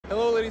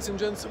ladies and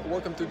gents,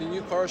 welcome to the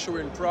new car show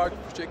in Prague.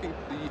 We're checking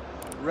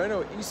the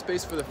Renault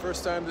Espace for the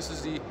first time. This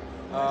is the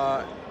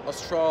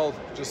Austral,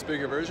 just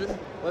bigger version.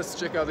 Let's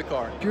check out the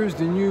car. Here's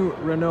the new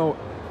Renault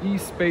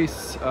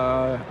Espace,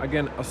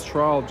 again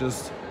Austral,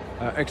 just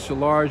extra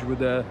large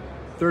with a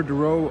third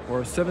row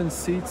or 7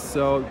 seats.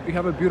 So we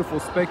have a beautiful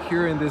spec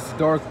here in this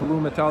dark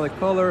blue metallic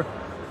color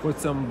with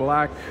some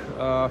black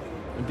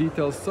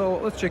details. So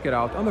let's check it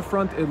out. On the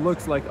front it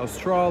looks like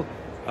Austral.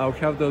 We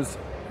have those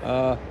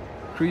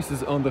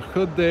creases on the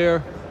hood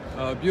there.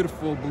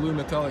 Beautiful blue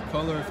metallic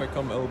color. If I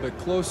come a little bit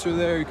closer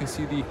there, you can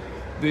see the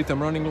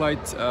daytime running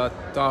light.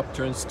 Top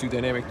turns to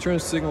dynamic turn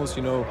signals,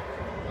 you know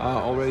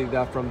already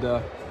that from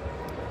the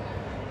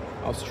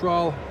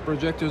Austral.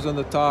 Projectors on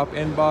the top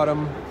and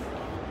bottom.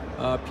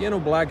 Piano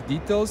black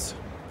details,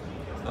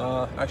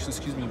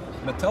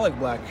 metallic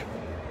black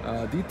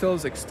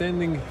details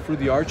extending through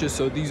the arches.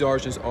 So these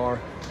arches are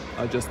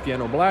just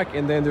piano black,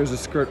 and then there's a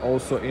skirt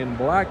also in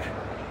black.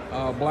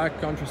 Black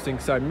contrasting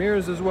side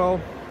mirrors as well.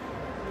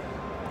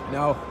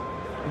 Now,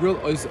 grille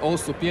is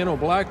also piano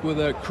black with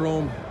a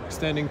chrome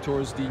extending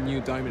towards the new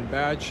diamond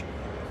badge,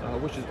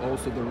 which is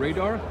also the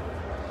radar.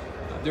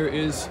 There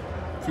is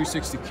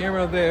 360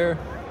 camera there.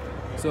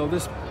 So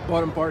this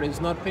bottom part is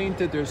not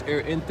painted. There's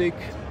air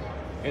intake,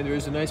 and there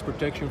is a nice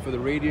protection for the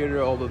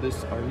radiator, although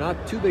these are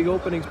not too big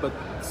openings, but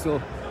still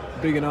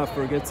big enough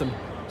for get some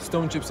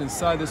stone chips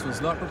inside. This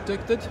one's not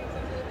protected.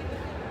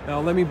 Now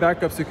let me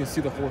back up so you can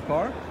see the whole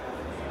car.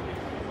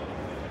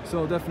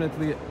 So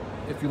definitely,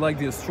 if you like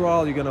the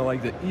Austral, you're gonna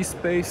like the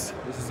Espace.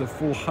 This is a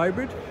full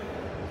hybrid.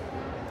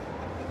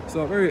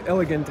 So a very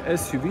elegant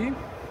SUV,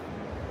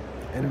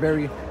 and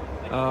very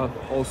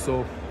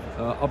also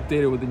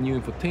updated with the new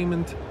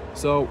infotainment.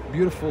 So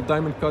beautiful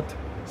diamond cut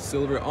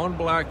silver on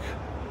black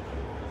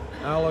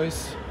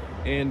alloys,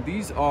 and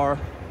these are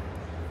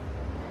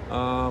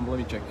let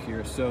me check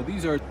here. So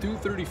these are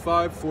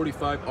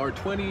 235/45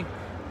 R20.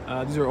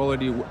 These are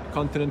already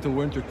Continental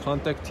Winter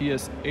Contact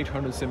TS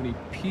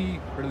 870p,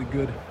 really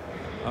good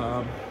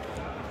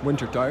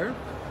winter tire.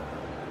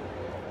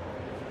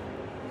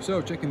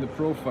 So checking the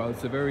profile,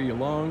 it's a very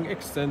long,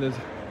 extended,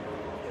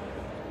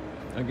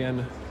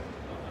 again,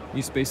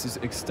 Espace is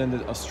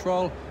extended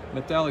Austral.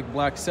 Metallic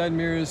black side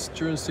mirrors,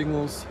 turn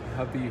signals, you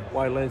have the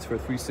wide lens for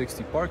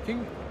 360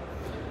 parking.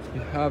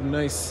 You have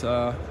nice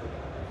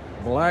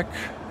black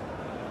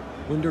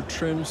window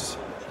trims.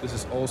 This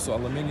is also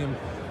aluminum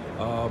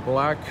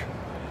black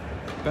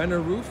banner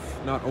roof,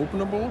 not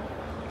openable,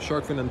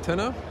 shark fin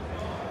antenna,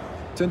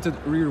 tinted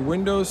rear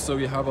windows, so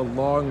you have a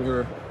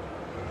longer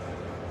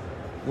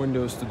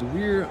windows to the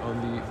rear on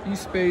the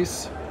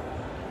Espace.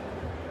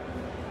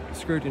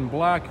 Skirt in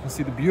black, you can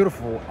see the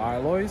beautiful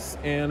alloys.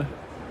 And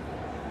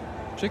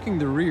checking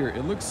the rear,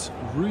 it looks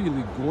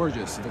really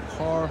gorgeous. The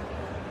car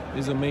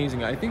is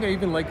amazing. I think I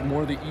even like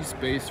more the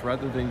Espace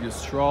rather than the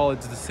Austral.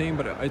 It's the same,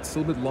 but it's a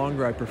little bit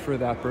longer. I prefer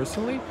that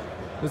personally.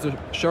 There's a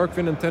shark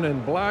fin antenna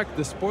in black.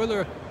 The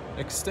spoiler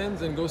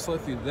extends and goes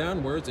slightly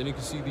downwards, and you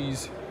can see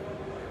these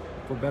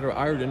for better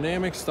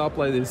aerodynamics.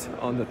 Stoplight is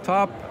on the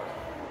top.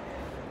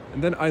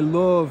 And then I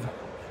love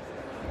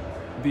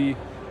the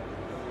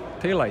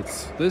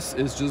taillights. This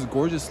is just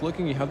gorgeous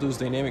looking. You have those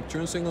dynamic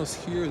turn signals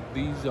here.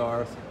 These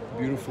are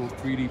beautiful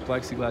 3D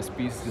plexiglass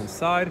pieces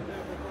inside.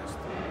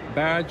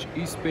 Badge,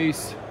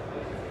 Espace.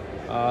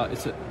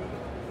 It's a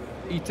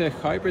Etech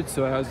hybrid,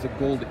 so it has the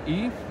gold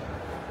E.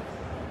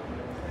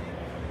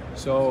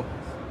 So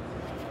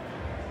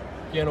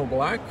piano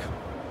black,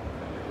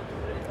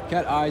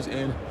 cat eyes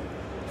and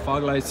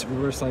fog lights,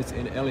 reverse lights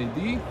in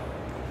LED.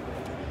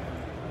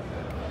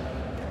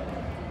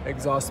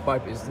 Exhaust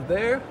pipe is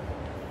there.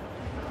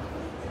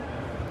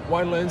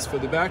 Wide lens for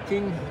the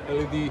backing,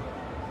 LED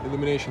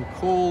illumination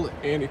cold,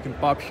 and you can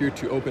pop here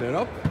to open it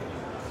up.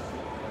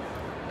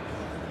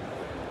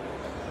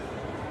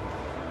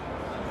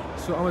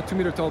 So I'm a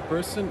 2-meter tall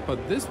person,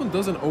 but this one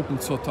doesn't open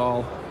so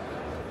tall.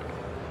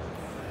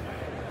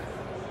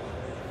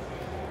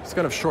 It's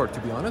kind of short, to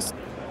be honest.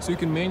 So you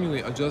can manually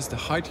adjust the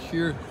height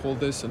here, hold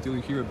this until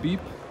you hear a beep.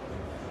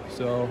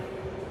 So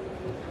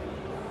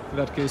in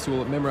that case, you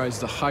will memorize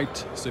the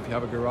height. So if you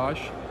have a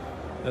garage,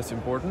 that's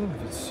important.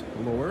 If it's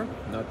lower,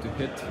 not to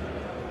hit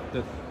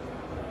the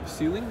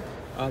ceiling.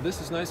 This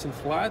is nice and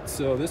flat,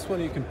 so this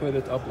one you can put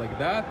it up like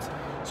that.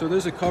 So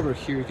there's a cover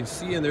here you can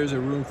see, and there's a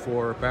room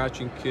for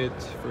patching kit,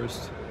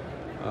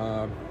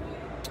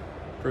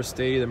 first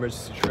aid,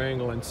 emergency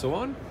triangle, and so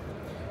on.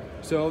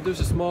 So there's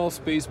a small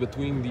space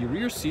between the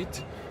rear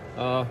seat.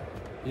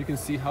 You can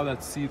see how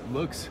that seat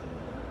looks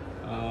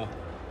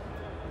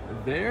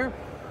there.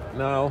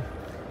 Now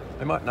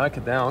I might knock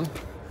it down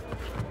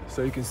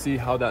so you can see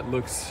how that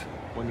looks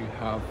when you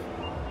have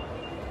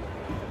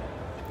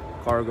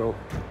cargo,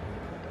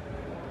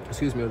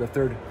 the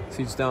third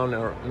seats down,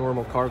 or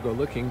normal cargo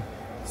looking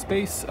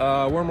space.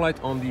 Warm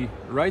light on the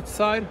right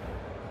side,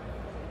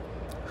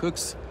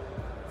 hooks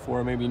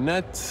for maybe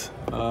net.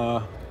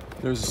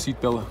 There's a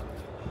seatbelt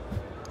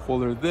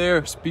holder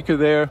there, speaker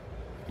there.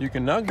 You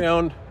can knock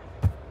down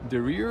the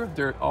rear.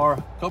 There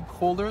are cup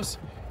holders,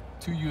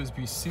 2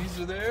 USB-Cs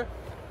are there.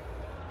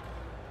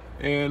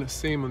 and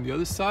same on the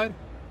other side.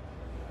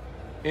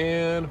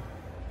 And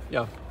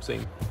yeah,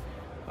 same.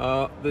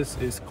 This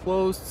is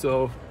closed,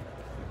 so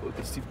put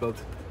the seatbelt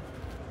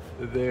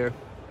there.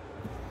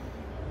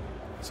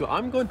 So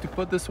I'm going to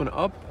put this one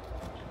up.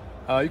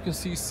 You can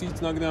see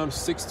seats knock down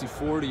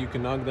 60-40. You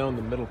can knock down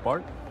the middle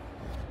part.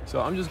 So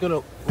I'm just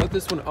gonna let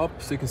this one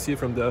up so you can see it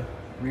from the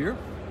rear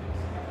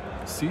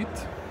seat.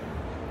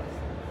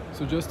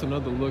 So just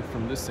another look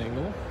from this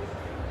angle.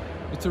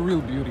 It's a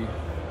real beauty,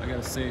 I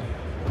gotta say.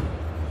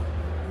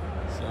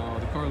 So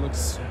the car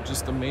looks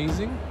just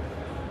amazing.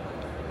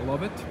 I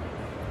love it.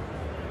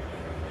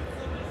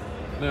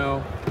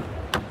 Now,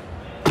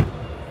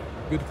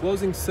 good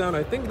closing sound.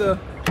 I think the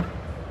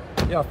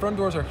front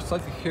doors are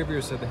slightly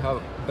heavier, so they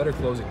have better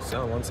closing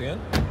sound once again.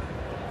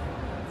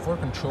 For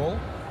control,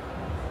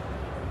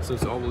 so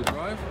it's all-wheel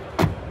drive.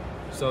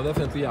 So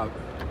definitely,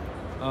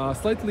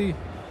 slightly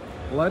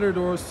lighter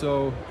doors,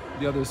 so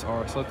the others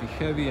are slightly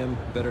heavy and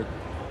better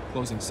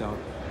closing sound.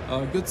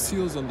 Good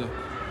seals on the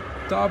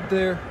top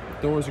there.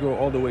 Doors go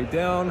all the way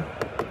down.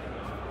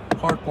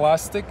 Hard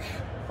plastic,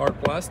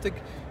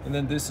 and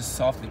then this is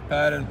softly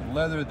padded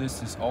leather.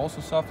 This is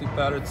also softly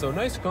padded. So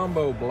nice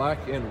combo,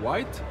 black and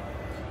white.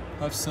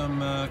 Have some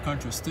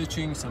contrast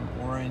stitching, some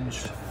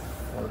orange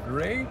or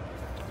gray,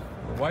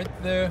 or white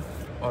there.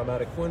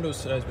 Automatic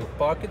windows, nice big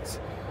pockets.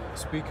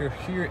 Speaker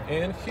here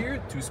and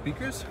here, 2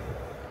 speakers.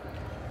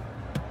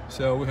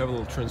 So we have a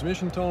little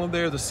transmission tunnel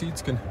there. The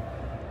seats can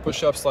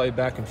push up, slide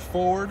back and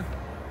forward.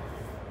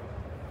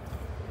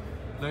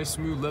 Nice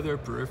smooth leather,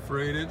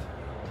 perforated.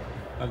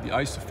 Have the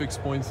ISOFIX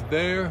points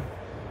there.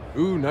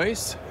 Ooh,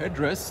 nice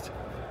headrest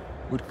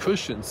with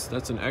cushions.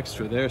 That's an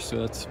extra there,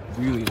 so that's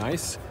really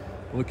nice.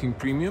 Looking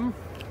premium.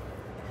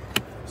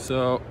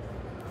 So,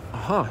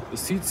 the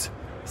seats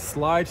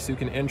slide so you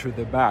can enter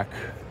the back.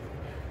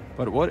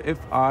 But what if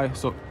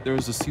so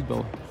there's a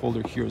seatbelt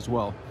holder here as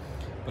well.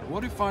 But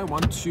what if I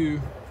want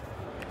to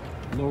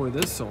lower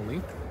this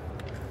only?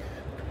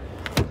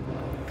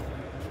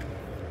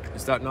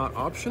 Is that not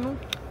optional?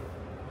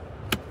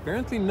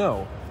 Apparently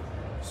no.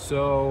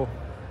 So,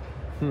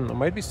 there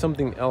might be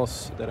something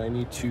else that I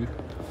need to,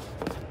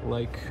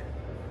 like,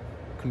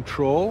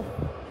 control.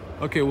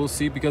 Okay, we'll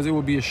see, because it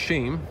would be a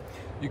shame.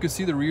 You can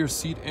see the rear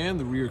seat and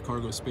the rear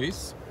cargo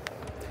space.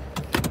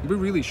 It'd be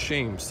really a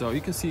shame. So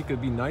you can see it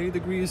could be 90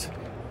 degrees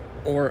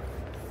or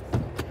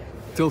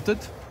tilted.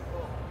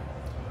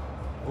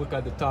 Look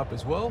at the top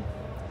as well,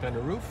 kind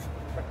of roof.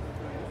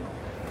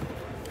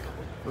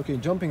 Okay,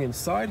 jumping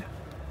inside.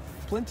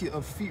 Plenty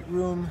of feet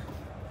room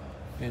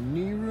and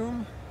knee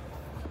room.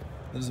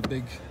 There's a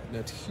big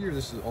net here.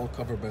 This is all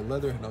covered by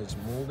leather. Now it's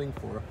molding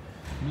for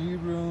knee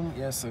room.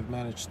 Yes, I've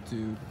managed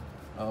to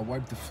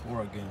wipe the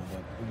floor again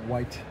with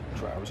white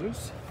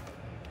trousers.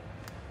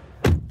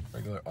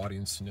 Regular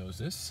audience knows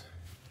this.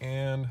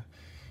 And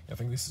I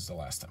think this is the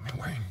last time I'm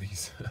wearing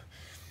these.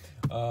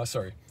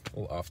 Sorry, a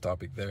little off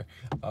topic there.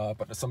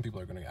 But some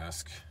people are going to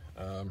ask.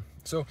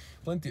 So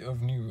plenty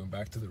of knee room.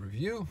 Back to the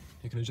review.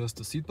 You can adjust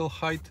the seatbelt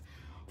height.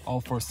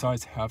 All 4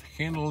 sides have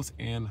handles,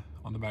 and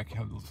on the back you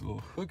have those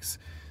little hooks.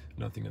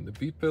 Nothing on the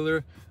B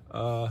pillar.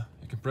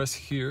 You can press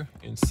here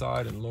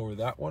inside and lower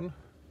that one.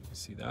 You can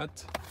see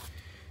that.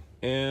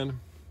 And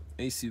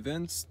AC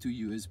vents, 2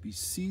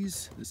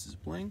 USB-Cs. This is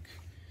blank.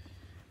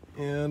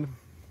 And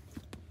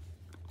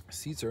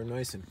seats are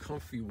nice and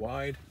comfy,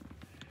 wide.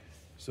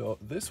 So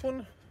this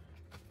one,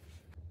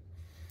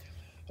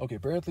 okay,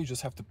 apparently you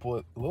just have to pull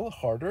it a little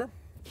harder,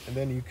 and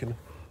then you can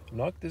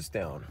knock this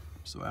down.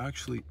 So I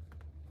actually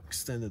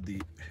extended the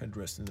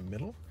headrest in the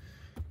middle,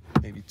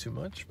 maybe too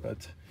much,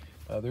 but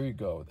there you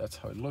go. That's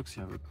how it looks.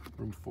 You have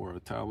room for a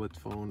tablet,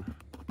 phone,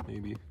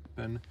 maybe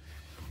pen,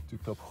 2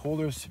 cup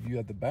holders. View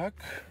at the back.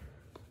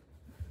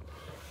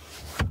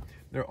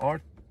 There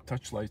are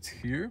touch lights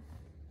here,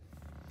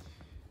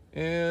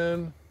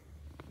 and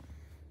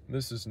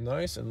this is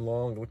nice and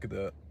long. Look at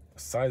the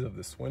size of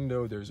this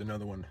window. There's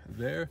another one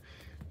there.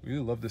 Really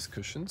love these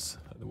cushions,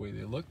 the way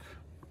they look.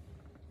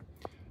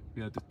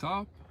 We at the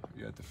top,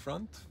 we at the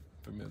front.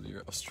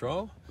 Familiar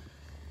Austral.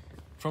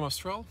 From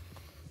Austral,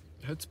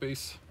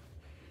 headspace.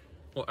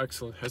 Well,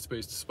 excellent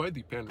headspace despite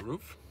the pan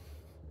roof.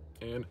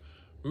 And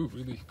ooh,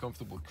 really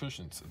comfortable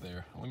cushions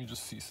there. Let me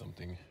just see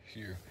something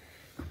here.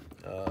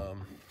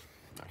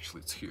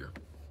 Actually, it's here.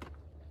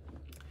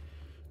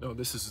 No,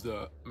 this is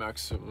the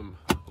maximum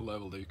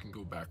level that you can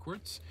go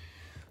backwards.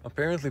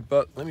 Apparently,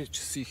 but let me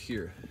just see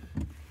here.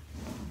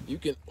 You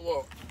can,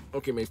 well,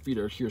 okay, my feet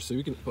are here, so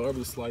you can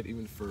probably slide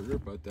even further,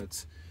 but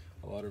that's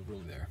a lot of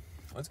room there.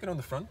 Let's get on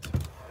the front.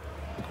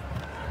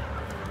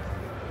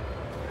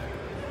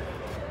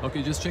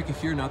 Okay, just checking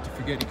here, not to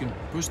forget, you can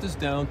push this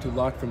down to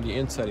lock from the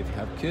inside if you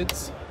have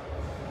kids,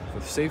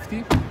 for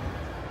safety.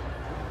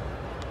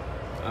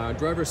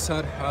 Driver's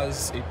side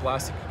has a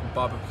plastic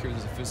pop up here.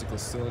 There's a physical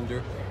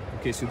cylinder. In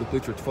case you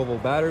deplete your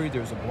 12-volt battery,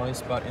 there's a blind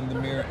spot in the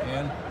mirror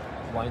and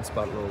blind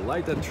spot little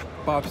light that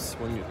pops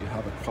when you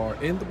have a car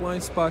in the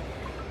blind spot.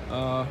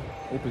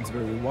 Opens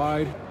very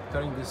wide.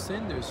 Cutting this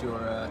in, there's your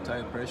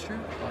tire pressure,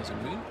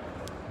 positive reading.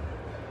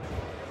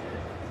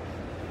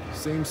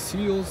 Same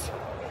seals.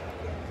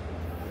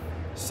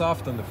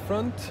 Soft on the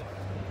front.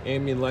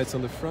 Ambient lights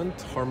on the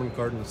front. Harman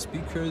Kardon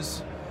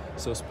speakers.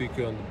 So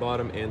speaker on the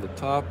bottom and the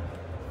top.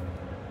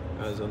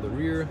 As on the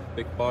rear.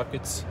 Big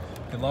pockets.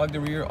 You can lock the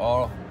rear,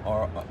 all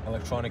are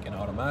electronic and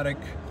automatic.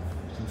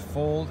 You can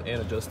fold and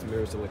adjust the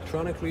mirrors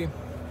electronically.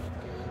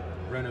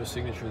 Renault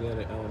signature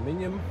leather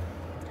aluminium.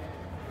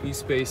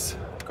 E-Space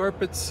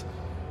carpets.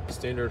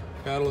 Standard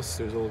paddles.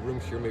 There's a little room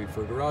here maybe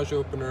for a garage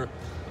opener.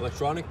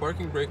 Electronic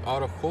parking brake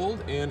auto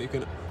hold, and you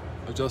can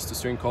adjust the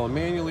steering column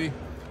manually.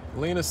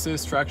 Lane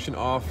assist, traction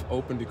off,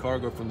 open the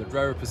cargo from the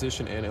driver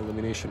position, and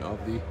elimination of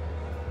the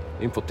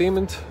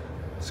infotainment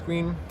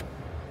screen.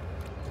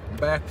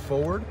 Back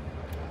forward,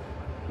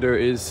 there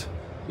is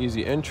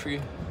easy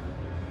entry,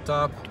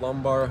 top,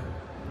 lumbar,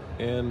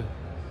 and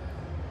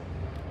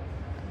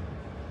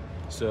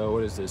so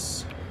what is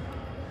this?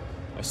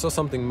 I saw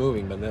something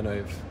moving, but then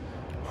I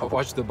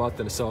watched the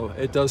button, so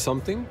it does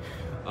something.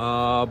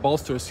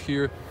 Bolsters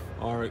here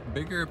are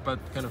bigger but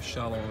kind of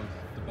shallow on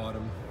the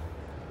bottom,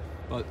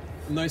 but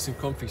nice and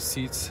comfy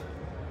seats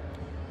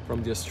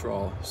from the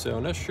Austral. So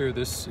I'm not sure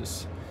this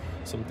is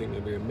something,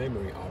 maybe a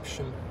memory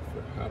option,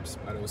 perhaps.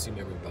 I don't see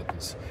memory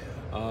buttons.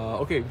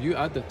 Okay, view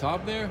at the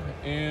top there,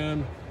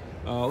 and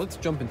let's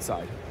jump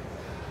inside.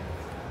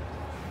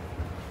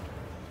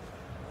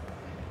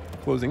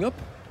 Closing up.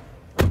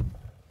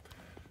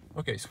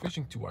 Okay,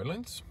 switching to wide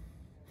lens.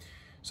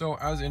 So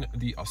as in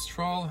the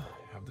Austral,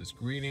 I have this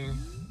greening,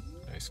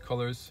 nice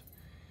colors,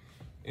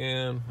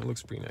 and it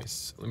looks pretty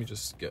nice. Let me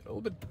just get a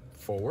little bit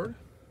forward.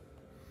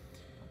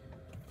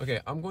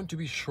 Okay, I'm going to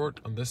be short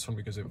on this one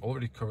because I've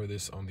already covered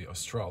this on the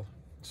Austral.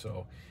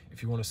 So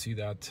if you want to see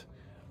that,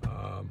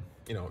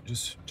 you know,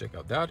 just check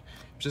out that.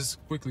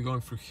 Just quickly going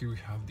through here, we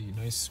have the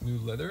nice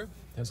smooth leather.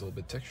 Has a little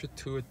bit texture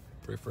to it,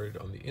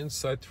 perforated on the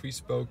inside,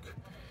 3-spoke.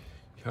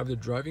 You have the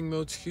driving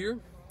modes here,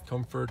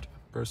 comfort,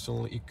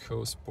 personal,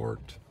 eco,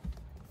 sport,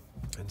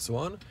 and so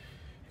on.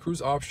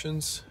 Cruise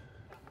options,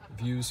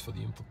 views for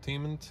the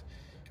infotainment,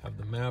 have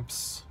the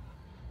maps,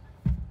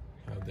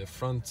 have the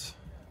front,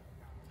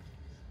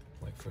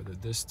 like for the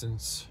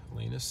distance,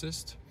 lane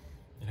assist,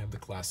 and have the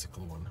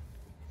classical one.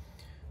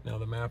 Now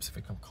the maps, if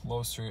I come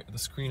closer, the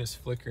screen is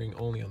flickering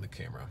only on the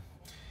camera.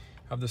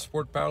 Have the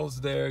sport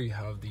paddles there, you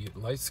have the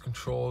lights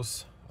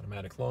controls,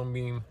 automatic long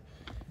beam,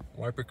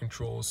 wiper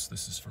controls.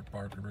 This is for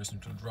park, reverse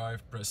neutral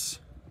drive, press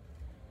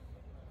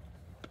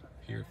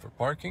here for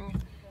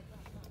parking.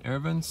 Air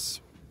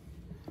vents.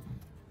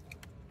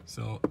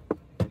 So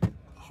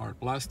hard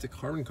plastic,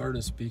 Harman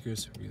Kardon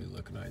speakers really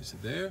look nice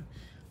there.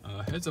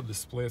 Heads-up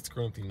display, it's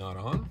currently not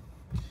on.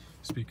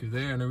 Speaker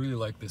there, and I really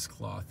like this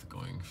cloth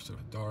going sort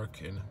of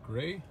dark and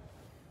gray.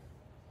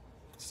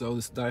 So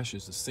this dash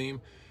is the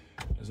same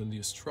as on the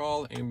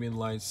Austral. Ambient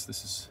lights,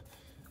 this is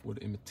wood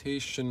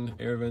imitation.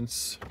 Air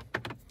vents,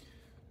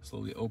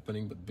 slowly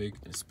opening but big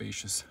and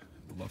spacious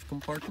glove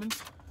compartment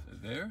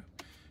there.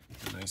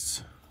 A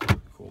nice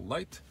cool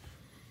light.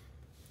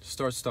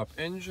 Start stop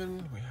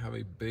engine, we have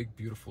a big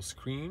beautiful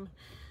screen.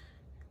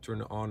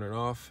 Turn it on and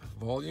off,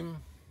 volume,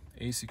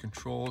 AC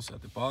controls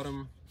at the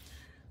bottom.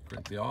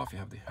 Currently off, you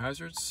have the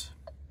hazards.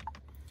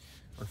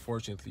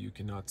 Unfortunately, you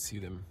cannot see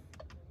them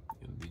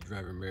in the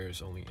driver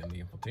mirrors, only in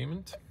the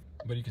infotainment,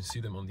 but you can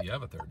see them on the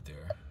avatar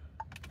there.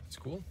 That's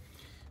cool.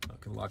 I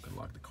can lock and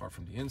unlock the car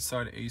from the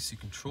inside. AC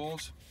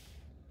controls,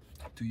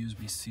 2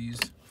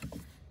 USB-Cs,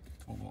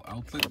 12-volt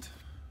outlet,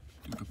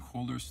 2 cup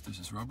holders. This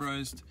is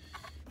rubberized,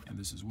 and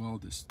this as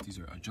well. These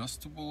are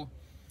adjustable.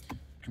 You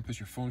can put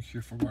your phone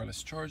here for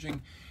wireless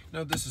charging.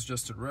 Now this is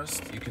just a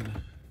rest. You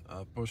can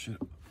push it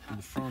in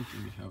the front,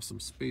 and you have some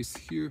space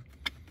here,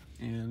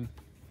 and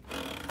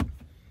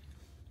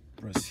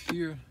press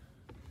here.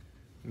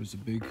 There's a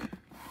big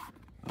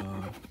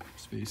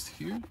space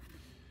here,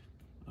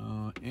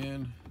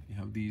 and you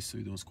have these so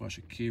you don't squash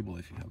a cable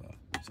if you have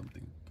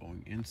something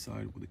going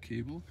inside with a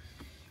cable.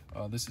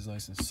 This is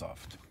nice and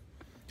soft.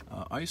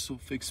 ISO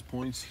fixed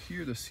points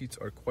here. The seats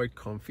are quite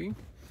comfy.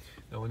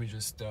 Now let me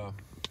just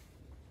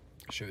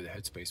show you the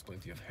headspace.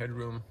 Plenty of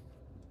headroom.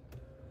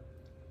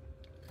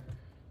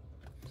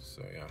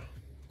 So yeah,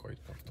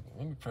 quite comfortable.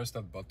 Let me press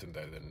that button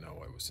that I didn't know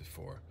what was it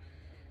for.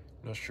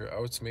 Not sure.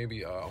 Oh, it's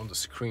maybe on the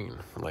screen,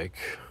 like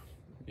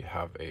you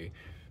have a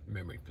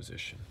memory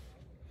position.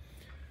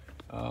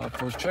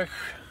 For Czech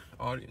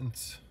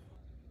audience,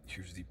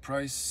 here's the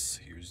price,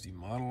 here's the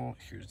model,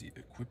 here's the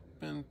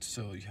equipment.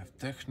 So you have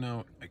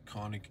Techno,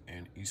 Iconic,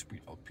 and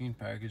E-Speed Alpine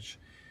package.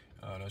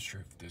 Not sure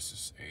if this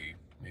is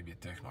maybe a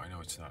Techno. I know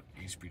it's not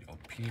E-Speed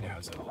Alpine. It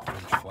has a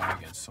French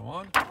flag and so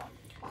on.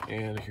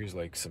 And here's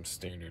like some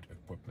standard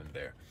equipment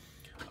there.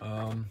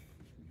 I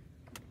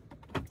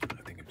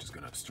think I'm just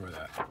gonna store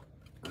that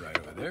right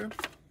over there,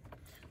 so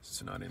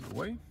it's not in the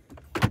way.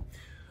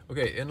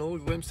 Okay, and a little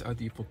glimpse at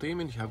the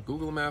infotainment. You have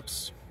Google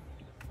Maps,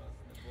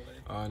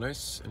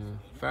 nice and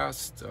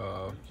fast,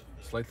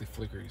 slightly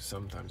flickering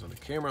sometimes on the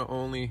camera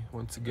only.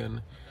 Once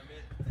again,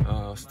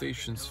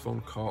 stations,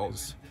 phone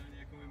calls.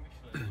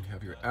 You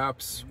have your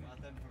apps,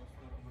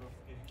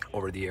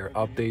 over-the-air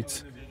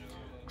updates,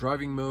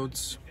 driving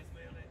modes,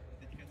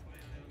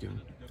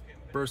 can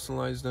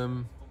personalize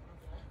them.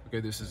 Okay,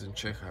 this is in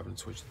Czech, I haven't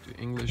switched it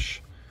to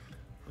English.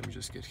 Let me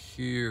just get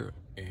here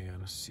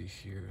and see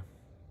here.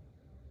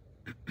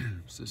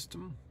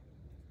 System.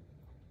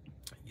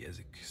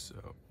 Jezik. So,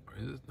 or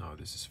is it? No,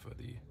 this is for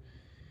the.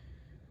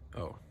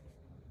 Oh,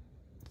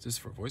 is this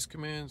for voice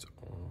commands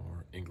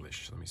or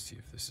English? Let me see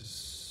if this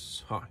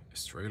is.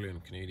 Australian,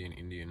 Canadian,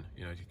 Indian,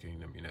 United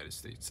Kingdom, United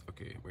States.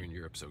 Okay, we're in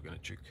Europe, so we're gonna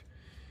check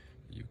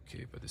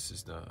UK, but this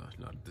is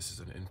not. This is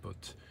an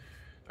input.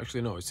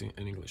 Actually, no, it's in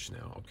English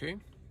now. Okay,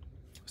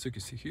 so you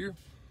can see here.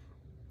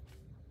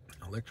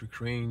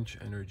 Electric range,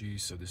 energy.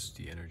 So this is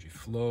the energy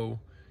flow.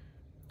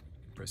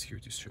 Press here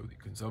to show the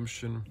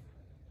consumption.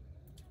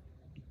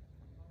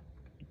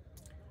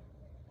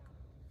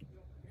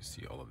 You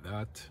see all of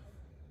that.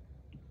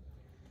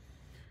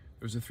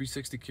 There's a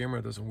 360 camera,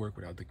 it doesn't work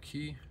without the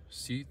key.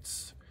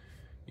 Seats,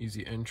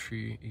 easy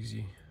entry,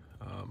 easy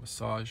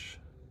massage.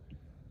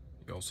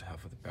 You also have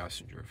for the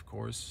passenger, of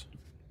course.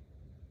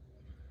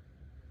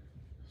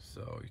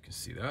 So you can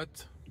see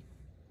that.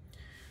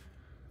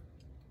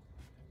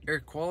 Air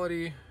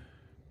quality.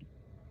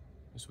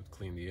 This would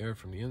clean the air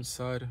from the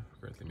inside.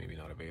 Currently maybe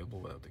not available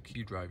without the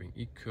key. Driving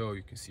eco,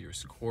 you can see your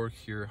score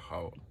here,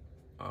 how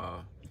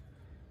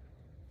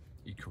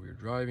eco you're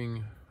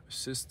driving.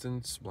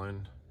 Assistance,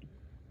 blind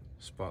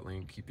spot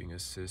lane, keeping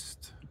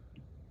assist,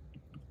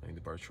 lane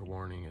departure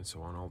warning, and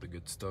so on, all the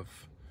good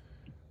stuff.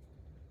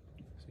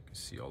 So you can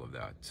see all of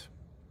that.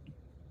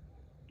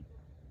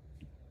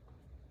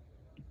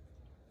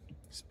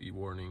 Speed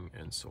warning,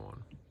 and so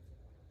on.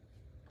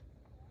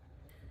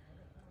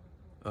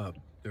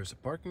 There's a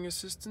parking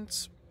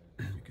assistance.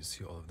 You can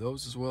see all of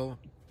those as well.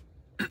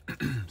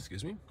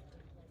 Excuse me.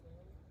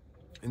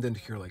 And then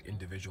here, like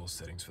individual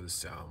settings for the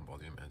sound,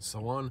 volume, and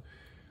so on.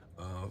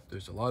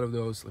 There's a lot of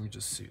those. Let me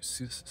just see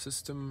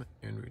system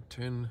and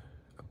return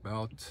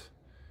about.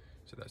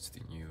 So that's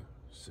the new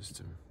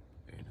system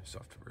and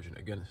software version.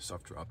 Again,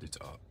 software updates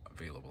are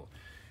available.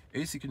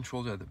 AC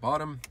controls at the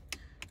bottom.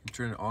 You can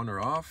turn it on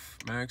or off.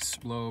 Max,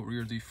 low,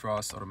 rear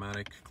defrost,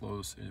 automatic,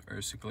 close,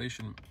 air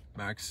circulation,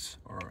 max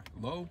or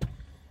low.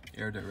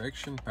 Air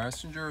direction,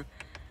 passenger.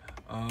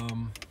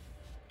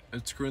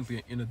 It's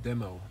currently in a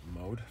demo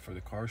mode for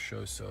the car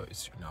show, so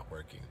it's not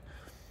working.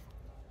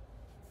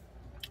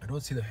 I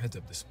don't see the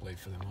heads-up display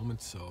for the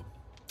moment, so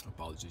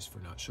apologies for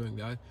not showing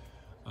that.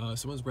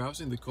 Someone's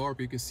browsing the car,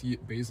 but you can see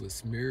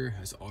baseless mirror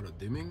has auto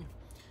dimming.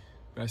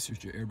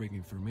 Passenger airbag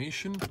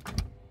information.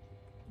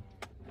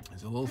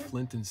 There's a little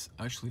flint in,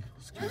 actually,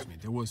 excuse me,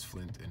 there was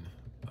flint in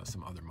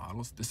some other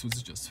models. This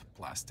was just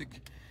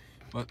plastic,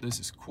 but this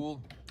is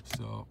cool.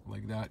 So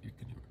like that, you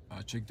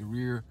can check the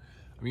rear.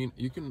 I mean,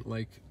 you can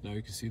like, now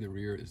you can see the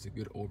rear is a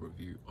good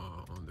overview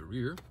on the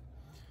rear.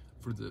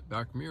 For the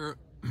back mirror,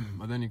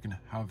 but then you can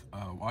have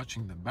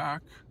watching the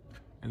back,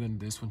 and then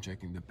this one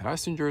checking the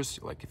passengers.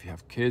 Like if you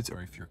have kids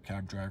or if you're a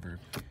cab driver,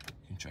 you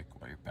can check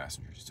what your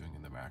passenger is doing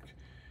in the back.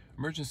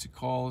 Emergency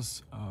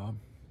calls,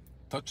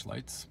 touch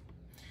lights,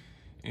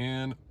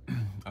 and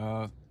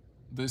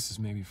this is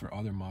maybe for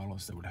other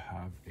models that would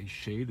have a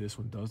shade. This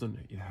one doesn't.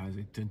 It has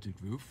a tinted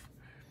roof.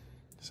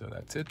 So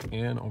that's it.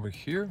 And over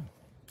here,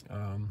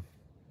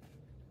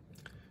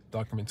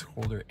 document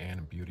holder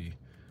and beauty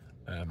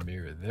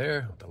mirror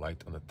there. The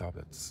light on the top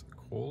that's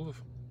cold,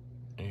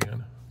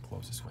 and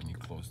closes when you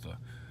close the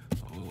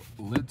little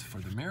lid for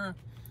the mirror.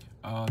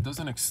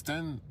 Doesn't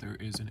extend. There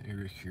is an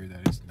area here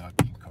that is not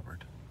being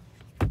covered.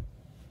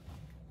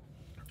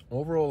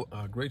 Overall,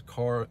 great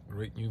car,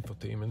 great new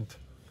infotainment,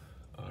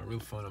 real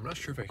fun. I'm not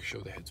sure if I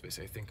showed the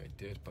headspace. I think I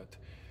did, but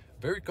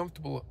very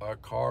comfortable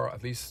car.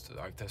 At least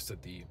I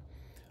tested the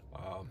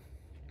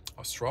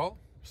Austral,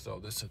 so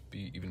this would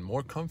be even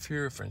more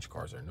comfier. French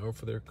cars are known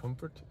for their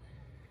comfort.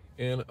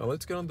 And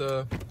let's get on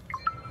the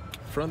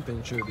front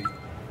and show the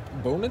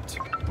bonnet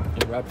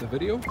and wrap the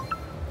video.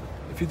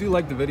 If you do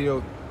like the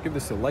video, give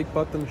this a like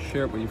button,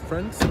 share it with your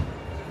friends.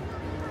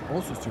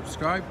 Also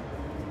subscribe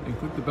and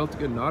click the bell to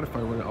get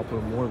notified when I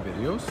upload more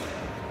videos.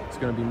 It's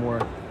going to be more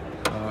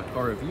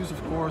car reviews,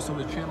 of course, on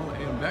the channel.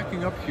 And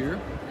backing up here,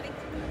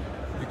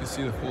 you can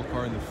see the whole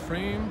car in the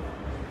frame.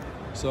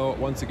 So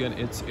once again,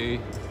 it's a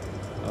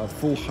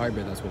full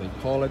hybrid, that's what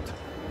they call it.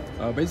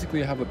 Basically,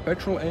 you have a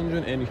petrol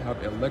engine and you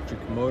have electric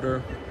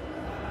motor.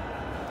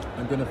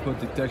 I'm gonna put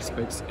the tech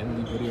specs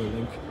in the video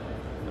link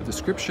in the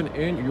description.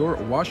 And your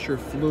washer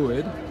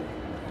fluid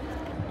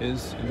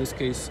is, in this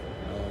case,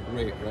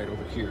 gray right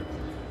over here.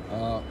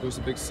 There's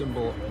a big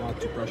symbol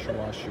not to pressure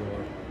wash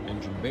your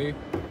engine bay,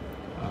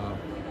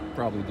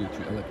 probably due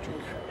to electric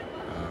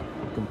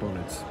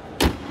components.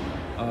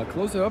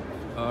 Close it up,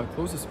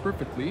 closes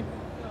perfectly,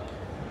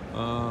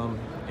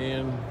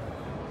 and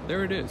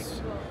there it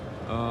is.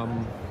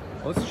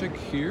 Let's check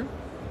here.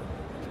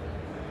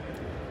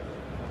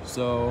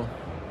 So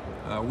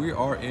we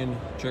are in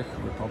Czech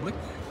Republic.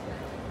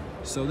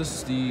 So this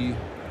is the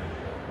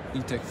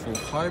Etech full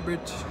hybrid.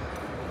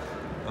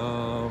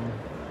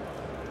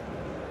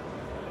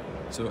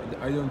 So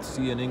I don't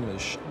see an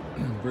English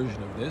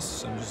version of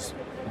this. I'm just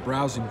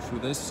browsing through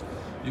this.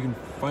 You can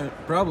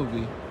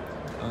probably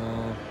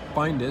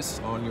find this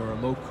on your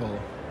local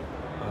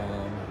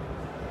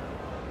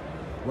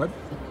web.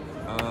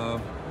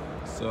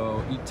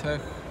 So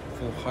Etech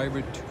full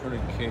hybrid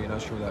 200k,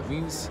 not sure what that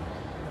means.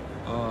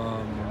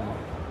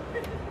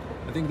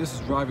 I think this is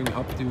driving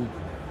up to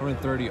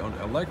 130 on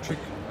electric,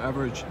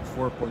 average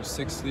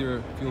 4.6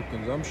 liter fuel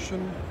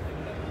consumption.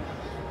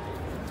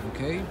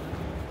 Okay.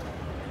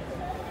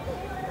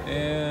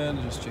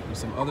 And just checking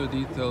some other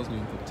details, new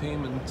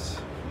infotainment.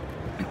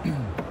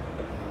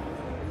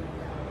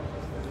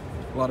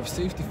 A lot of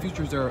safety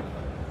features. There are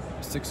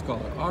 6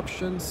 color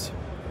options.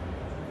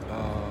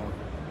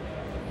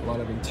 A lot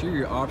of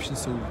interior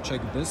options, so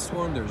check this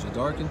one. There's a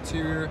dark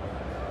interior.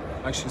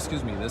 Actually,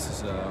 excuse me, this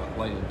is a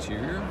light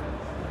interior.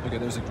 Okay,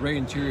 there's a gray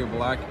interior,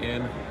 black,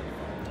 and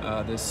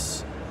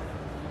this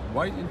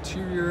white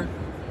interior.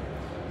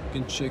 You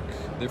can check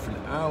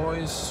different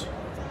alloys.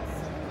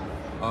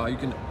 You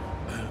can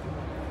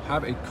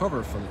have a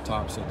cover for the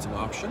top, so it's an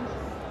option.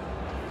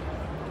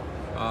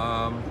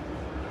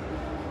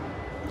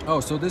 Oh,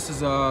 so this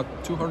is a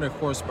 200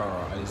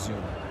 horsepower, I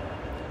assume.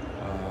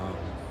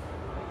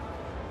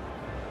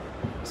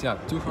 So yeah,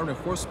 200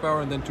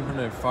 horsepower and then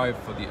 205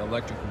 for the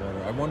electric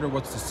motor. I wonder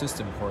what's the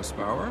system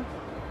horsepower.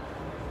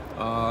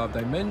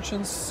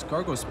 Dimensions,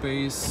 cargo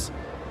space.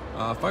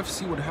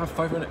 5C would have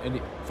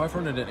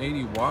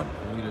 580 watt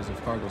liters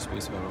of cargo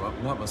space, if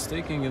I'm not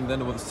mistaken, and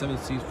then with the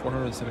 7C,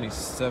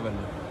 477.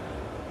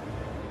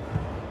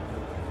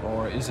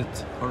 Or is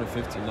it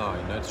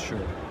 159? Not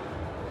sure.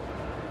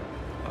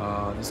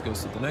 This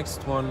goes to the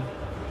next one.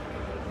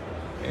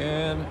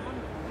 And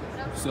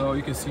so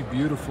you can see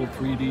beautiful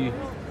 3D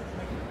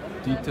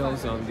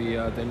details on the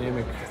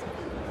dynamic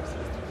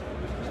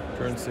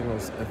turn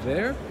signals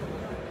there.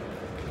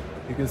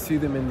 You can see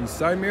them in the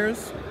side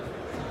mirrors.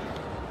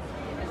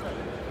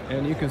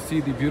 And you can see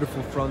the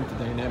beautiful front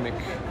dynamic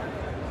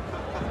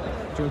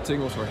turn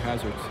signals or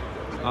hazards.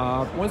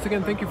 Once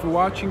again, thank you for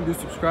watching. Do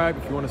subscribe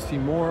if you want to see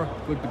more.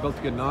 Click the bell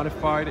to get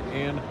notified,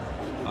 and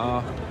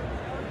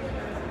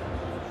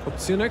hope to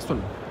see you next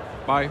one.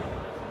 Bye.